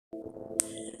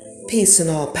Peace and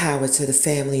all power to the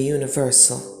family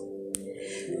universal.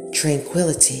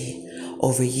 Tranquility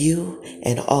over you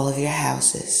and all of your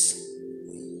houses.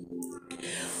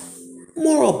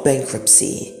 Moral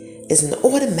bankruptcy is an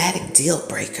automatic deal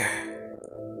breaker.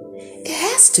 It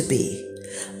has to be.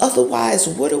 Otherwise,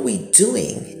 what are we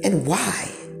doing and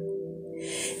why?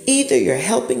 Either you're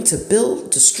helping to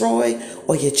build, destroy,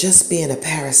 or you're just being a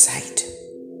parasite.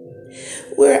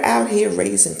 We're out here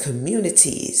raising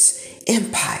communities,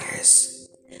 empires.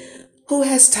 Who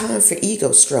has time for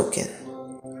ego stroking?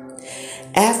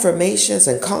 Affirmations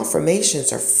and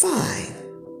confirmations are fine.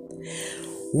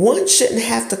 One shouldn't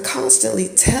have to constantly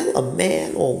tell a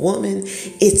man or woman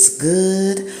it's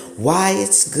good, why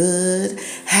it's good,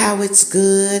 how it's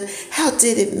good, how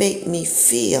did it make me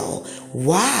feel,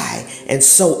 why, and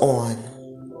so on.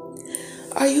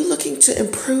 Are you looking to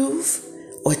improve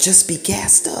or just be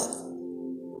gassed up?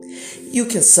 You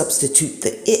can substitute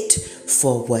the it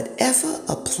for whatever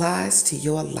applies to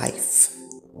your life.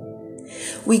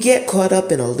 We get caught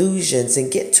up in illusions and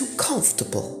get too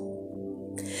comfortable.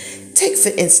 Take, for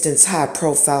instance,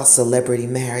 high-profile celebrity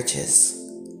marriages.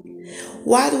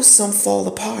 Why do some fall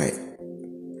apart?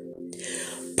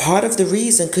 Part of the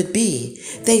reason could be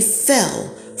they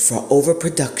fell for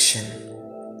overproduction.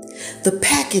 The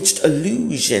packaged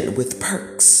illusion with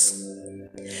perks.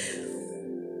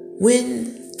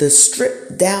 When the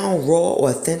stripped-down, raw,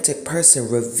 authentic person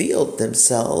revealed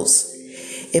themselves,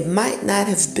 it might not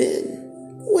have been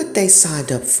what they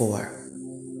signed up for.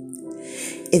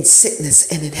 In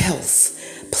sickness and in health,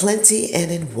 plenty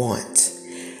and in want,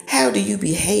 how do you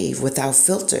behave without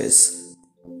filters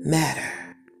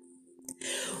matter?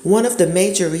 One of the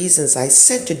major reasons I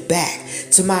centered back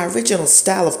to my original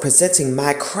style of presenting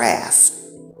my craft.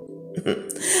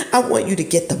 I want you to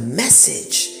get the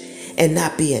message and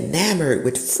not be enamored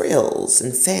with frills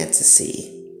and fantasy.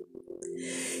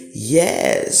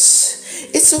 Yes,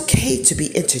 it's okay to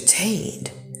be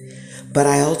entertained, but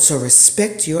I also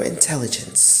respect your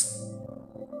intelligence.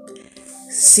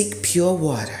 Seek pure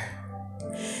water.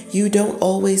 You don't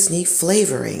always need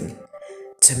flavoring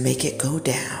to make it go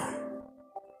down.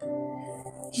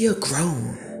 You're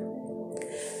grown.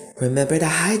 Remember to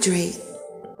hydrate.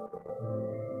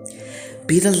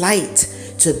 Be the light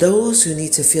to those who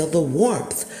need to feel the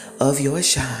warmth of your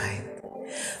shine,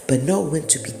 but know when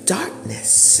to be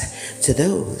darkness to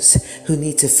those who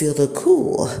need to feel the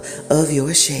cool of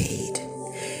your shade.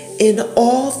 In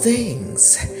all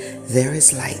things, there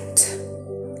is light.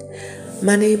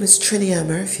 My name is Trinia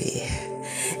Murphy,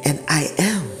 and I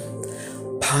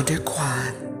am Ponder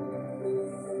Kwan.